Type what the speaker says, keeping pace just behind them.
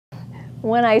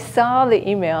When I saw the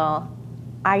email,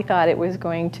 I thought it was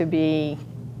going to be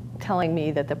telling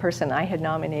me that the person I had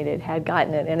nominated had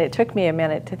gotten it, and it took me a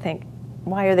minute to think,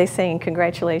 why are they saying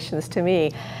congratulations to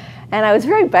me? And I was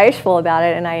very bashful about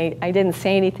it, and I didn't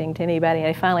say anything to anybody.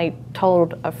 I finally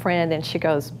told a friend, and she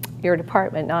goes, your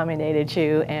department nominated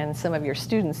you, and some of your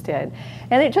students did.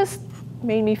 And it just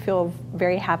made me feel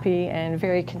very happy and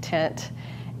very content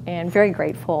and very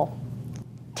grateful.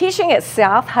 Teaching at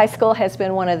South High School has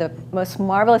been one of the most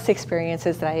marvelous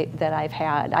experiences that I've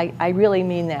had. I really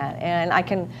mean that. And I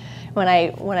can, when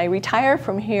I retire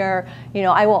from here, you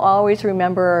know, I will always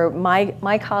remember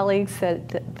my colleagues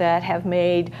that have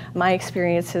made my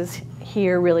experiences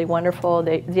here really wonderful,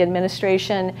 the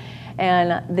administration,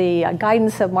 and the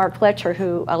guidance of Mark Fletcher,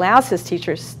 who allows his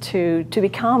teachers to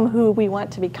become who we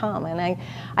want to become. And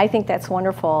I think that's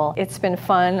wonderful. It's been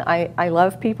fun. I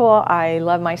love people. I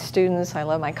love my students. I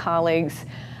love my colleagues.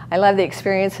 I love the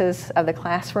experiences of the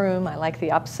classroom. I like the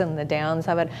ups and the downs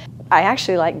of it. I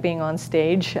actually like being on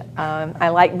stage. I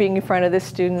like being in front of the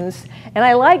students. And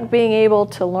I like being able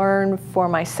to learn for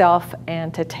myself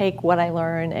and to take what I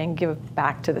learn and give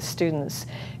back to the students.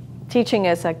 Teaching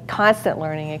is a constant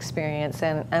learning experience,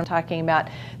 and I'm talking about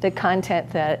the content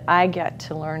that I get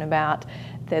to learn about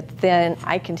that then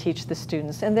I can teach the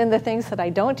students, and then the things that I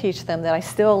don't teach them that I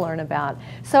still learn about.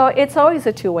 So it's always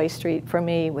a two-way street for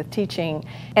me with teaching,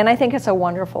 and I think it's a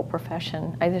wonderful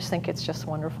profession. I just think it's just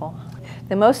wonderful.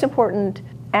 The most important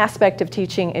aspect of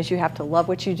teaching is you have to love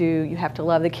what you do, you have to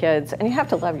love the kids, and you have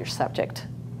to love your subject.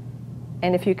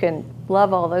 And if you can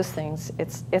love all those things,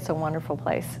 it's a wonderful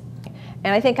place.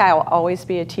 And I think I'll always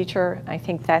be a teacher. I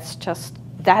think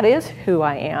that is who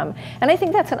I am. And I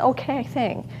think that's an okay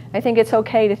thing. I think it's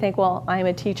okay to think, well, I'm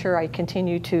a teacher, I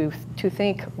continue to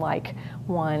think like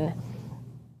one.